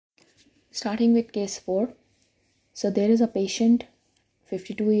Starting with case 4. So there is a patient,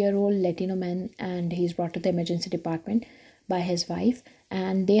 52-year-old Latino man, and he's brought to the emergency department by his wife,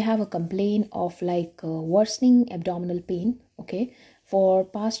 and they have a complaint of worsening abdominal pain, okay, for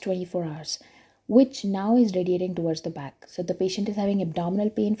past 24 hours, which now is radiating towards the back. So the patient is having abdominal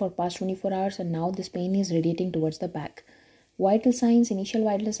pain for past 24 hours, and now this pain is radiating towards the back. Vital signs, initial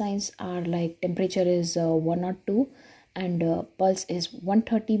vital signs are like temperature is 102, and pulse is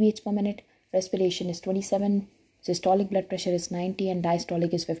 130 beats per minute, respiration is 27, systolic blood pressure is 90, and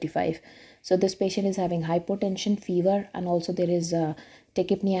diastolic is 55. So this patient is having hypotension, fever, and also there is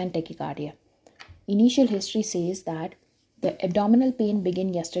tachypnea and tachycardia. Initial history says that the abdominal pain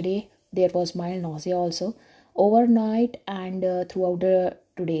began yesterday. There was mild nausea also overnight, and throughout the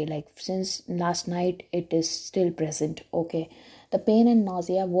today, like since last night it is still present. Okay, the pain and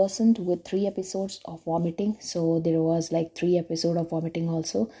nausea worsened with 3 episodes of vomiting. So there was like 3 episodes of vomiting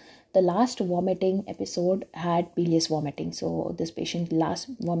also. The last vomiting episode had bilious vomiting. So this patient last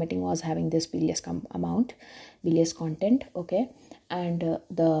vomiting was having this bilious content. Okay, and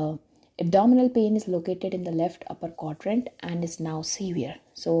the abdominal pain is located in the left upper quadrant and is now severe.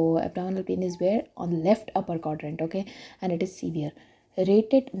 So abdominal pain is where? On the left upper quadrant, okay, and it is severe.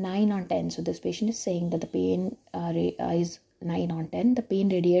 Rated 9 on 10. So this patient is saying that the pain is 9 on 10. The pain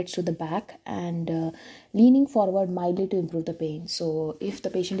radiates to the back and leaning forward mildly to improve the pain. So if the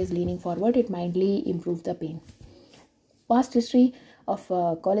patient is leaning forward, it mildly improves the pain. Past history of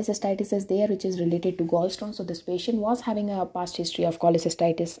cholecystitis is there, which is related to gallstones. So this patient was having a past history of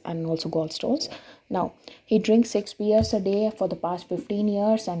cholecystitis and also gallstones. Now he drinks 6 beers a day for the past 15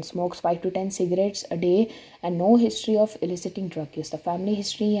 years and smokes 5 to 10 cigarettes a day, and no history of eliciting drug use. The family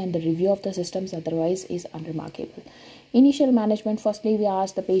history and the review of the systems otherwise is unremarkable. Initial management, firstly we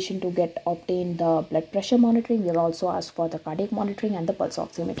asked the patient to obtain the blood pressure monitoring. We'll also ask for the cardiac monitoring and the pulse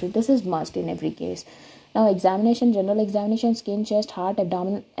oximetry. This is must in every case. Now examination, general examination, skin, chest, heart,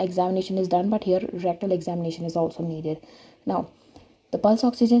 abdomen examination is done, but here rectal examination is also needed. Now the pulse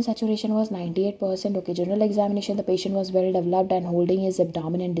oxygen saturation was 98%. Okay, general examination, the patient was well developed and holding his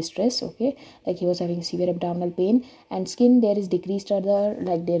abdomen in distress. Okay, like he was having severe abdominal pain. And skin, there is decreased other,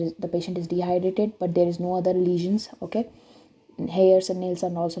 like the patient is dehydrated, but there is no other lesions. Okay, hairs and nails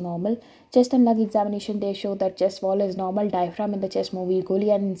are also normal. Chest and lung examination, they show that chest wall is normal, diaphragm and the chest move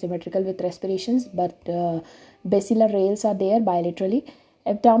equally and symmetrical with respirations, but basilar rails are there bilaterally.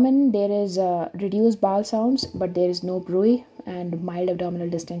 Abdomen, there is reduced bowel sounds, but there is no bruit, and mild abdominal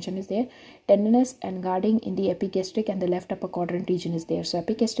distension is there. Tenderness and guarding in the epigastric and the left upper quadrant region is there. So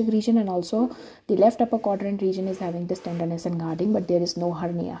epigastric region and also the left upper quadrant region is having this tenderness and guarding, but there is no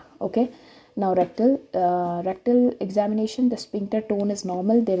hernia. Okay. Now rectal examination, the sphincter tone is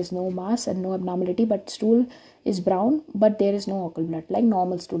normal, there is no mass and no abnormality, but stool is brown, but there is no occult blood, like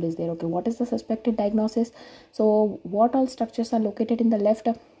normal stool is there. Okay, what is the suspected diagnosis? So what all structures are located in the left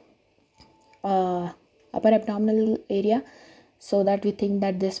upper abdominal area? So that we think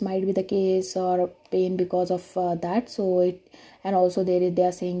that this might be the case or pain because of that. So it, and also they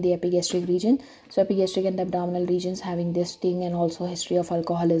are saying the epigastric region. So epigastric and the abdominal regions having this thing, and also history of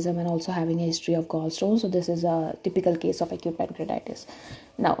alcoholism, and also having a history of gallstones. So this is a typical case of acute pancreatitis.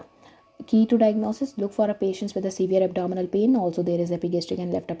 Now key to diagnosis, look for a patient with a severe abdominal pain. Also there is epigastric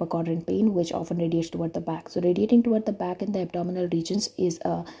and left upper quadrant pain, which often radiates toward the back. So radiating toward the back in the abdominal regions is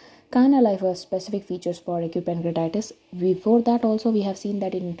a kind of like a specific features for acute pancreatitis. Before that also we have seen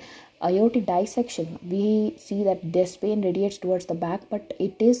that in aortic dissection we see that this pain radiates towards the back, but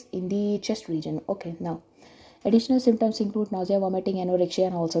it is in the chest region. Okay, now additional symptoms include nausea, vomiting, anorexia,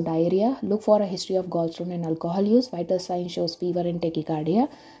 and also diarrhea. Look for a history of gallstone and alcohol use. Vital sign shows fever and tachycardia.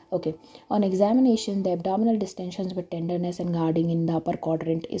 Okay, on examination, the abdominal distensions with tenderness and guarding in the upper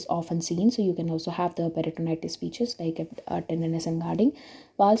quadrant is often seen. So you can also have the peritonitis features like tenderness and guarding.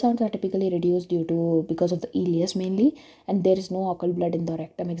 Bowel sounds are typically reduced because of the ileus mainly, and there is no occult blood in the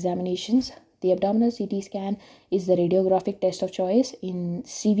rectum examinations. The abdominal CT scan is the radiographic test of choice in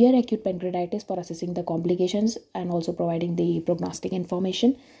severe acute pancreatitis for assessing the complications and also providing the prognostic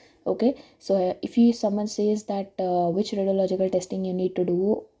information. Okay, so if someone says that which radiological testing you need to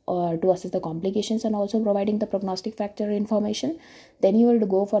do to assess the complications and also providing the prognostic factor information, then you will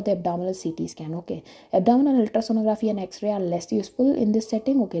go for the abdominal CT scan. Okay, abdominal ultrasonography and X-ray are less useful in this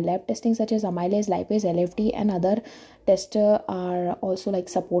setting. Okay, lab testing such as amylase, lipase, LFT and other tests are also like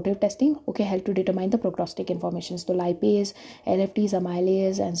supportive testing, okay, help to determine the prognostic information. So lipase, LFTs,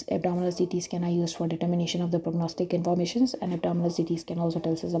 amylase, and abdominal CT scan are used for determination of the prognostic informations, and abdominal CT scan also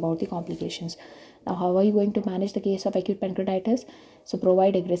tells us about the complications. Now, how are you going to manage the case of acute pancreatitis? So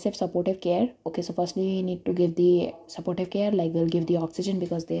provide aggressive supportive care. Okay, so firstly we need to give the supportive care, like we'll give the oxygen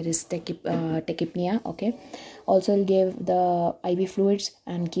because there is tachypnea. Okay, also we'll give the IV fluids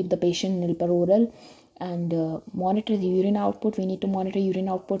and keep the patient nil per oral, and monitor the urine output. We need to monitor urine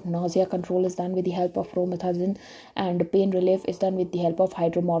output. Nausea control is done with the help of promethazine, and pain relief is done with the help of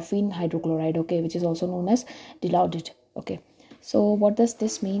hydromorphine hydrochloride, okay, which is also known as Dilaudid. Okay, so what does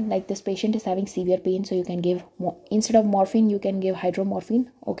this mean? Like, this patient is having severe pain, so you can give instead of morphine you can give hydromorphine,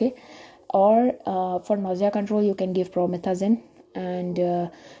 okay, or for nausea control you can give promethazine, and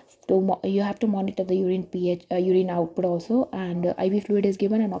you have to monitor the urine pH, urine output also, and IV fluid is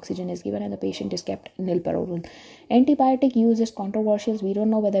given and oxygen is given, and the patient is kept nil per oral. Antibiotic use is controversial. We don't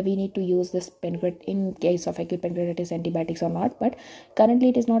know whether we need to use this in case of acute pancreatitis antibiotics or not, but currently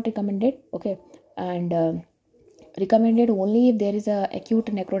it is not recommended, okay, and recommended only if there is a acute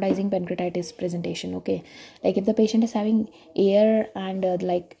necrotizing pancreatitis presentation, okay, like if the patient is having air and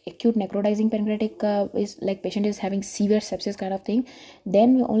like acute necrotizing pancreatic is like patient is having severe sepsis kind of thing,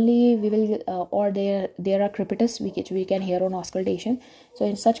 then only we will or there are crepitus which we can hear on auscultation. So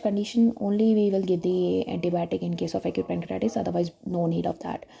in such condition only we will give the antibiotic in case of acute pancreatitis, otherwise no need of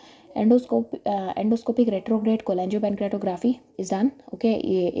that. Endoscopic retrograde cholangiopancreatography is done, okay,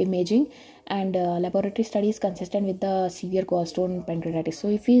 imaging, and laboratory studies consistent with the severe gallstone pancreatitis. So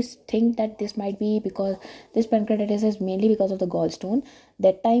if you think that this might be because this pancreatitis is mainly because of the gallstone,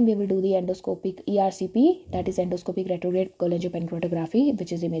 that time we will do the endoscopic ERCP, that is endoscopic retrograde cholangiopancreatography,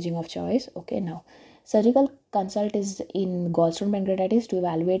 which is imaging of choice. Okay, now surgical consult is in gallstone pancreatitis to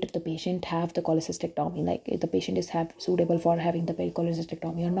evaluate if the patient have the cholecystectomy, like if the patient is suitable for having the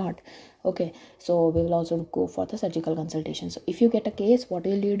cholecystectomy or not. Okay, so we will also go for the surgical consultation. So if you get a case, what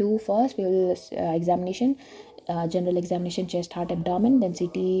will you do first? We will examination, general examination, chest, heart, abdomen, then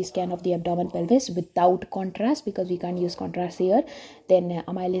CT scan of the abdomen, pelvis without contrast because we can't use contrast here. Then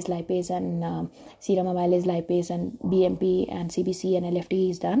amylase, lipase, and serum amylase, lipase, and BMP and CBC and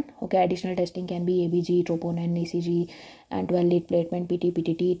LFT is done. Okay, additional testing can be ABG, troponin, ECG, and 12-lead platelet, PT,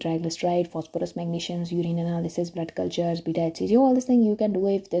 PTT, triglyceride, phosphorus, magnesium, urine analysis, blood cultures, beta HCG. All this thing you can do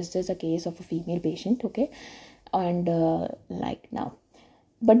if this is a case of a female patient. Okay, and like now.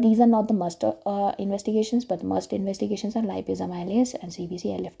 But these are not the must investigations, but must investigations are lipase, amylase, and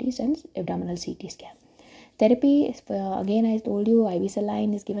CBC, LFTs, and abdominal CT scan. Therapy, again I told you, IV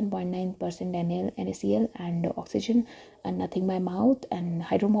saline is given 0.9% NaCl and oxygen and nothing by mouth, and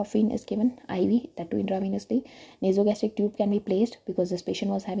hydromorphine is given IV, that too intravenously. Nasogastric tube can be placed because this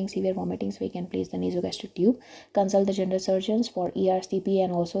patient was having severe vomiting, so we can place the nasogastric tube. Consult the general surgeons for ERCP,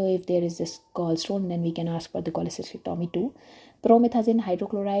 and also if there is this gallstone, then we can ask for the cholecystectomy too. Promethazine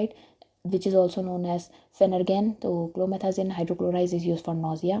hydrochloride, which is also known as Phenergan. So clomethazine hydrochloride is used for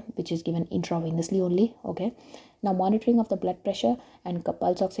nausea, which is given intravenously only. Okay, now monitoring of the blood pressure and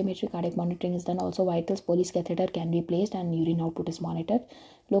pulse oximetry, cardiac monitoring is done. Also vitals, Police catheter can be placed and urine output is monitored.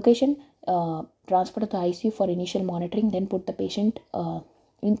 Location, transfer to the ICU for initial monitoring, then put the patient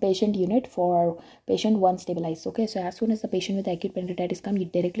inpatient unit for patient 1 stabilized. Okay, so as soon as the patient with acute pancreatitis come, you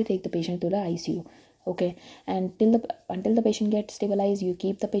directly take the patient to the ICU. Okay, and until the patient gets stabilized, you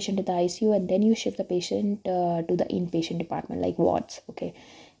keep the patient in the ICU, and then you shift the patient to the inpatient department like wards. Okay,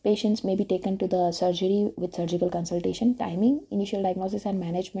 patients may be taken to the surgery with surgical consultation. Timing, initial diagnosis and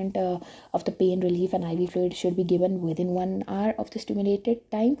management of the pain relief and IV fluid should be given within 1 hour of the stimulated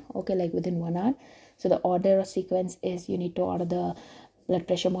time. Okay, like within 1 hour. So the order or sequence is, you need to order the blood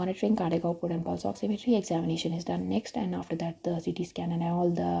pressure monitoring, cardiac output, and pulse oximetry. Examination is done next, and after that the CT scan and all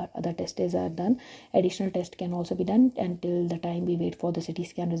the other tests are done. Additional test can also be done until the time we wait for the CT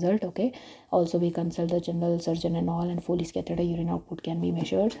scan result. Okay, also we consult the general surgeon and all, and Foley's catheter urine output can be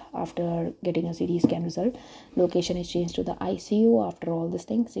measured after getting a CT scan result. Location is changed to the ICU after all this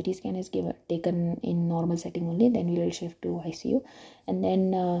thing. CT scan is taken in normal setting only, then we will shift to ICU, and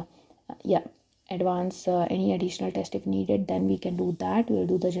then advance any additional test if needed, then we can do that. We'll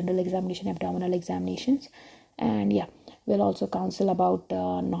do the general examination, abdominal examinations, and we'll also counsel about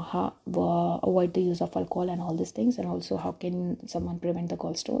how avoid the use of alcohol and all these things, and also how can someone prevent the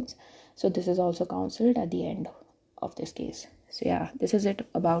gallstones. So this is also counseled at the end of this case. So this is it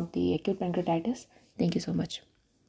about the acute pancreatitis. Thank you so much.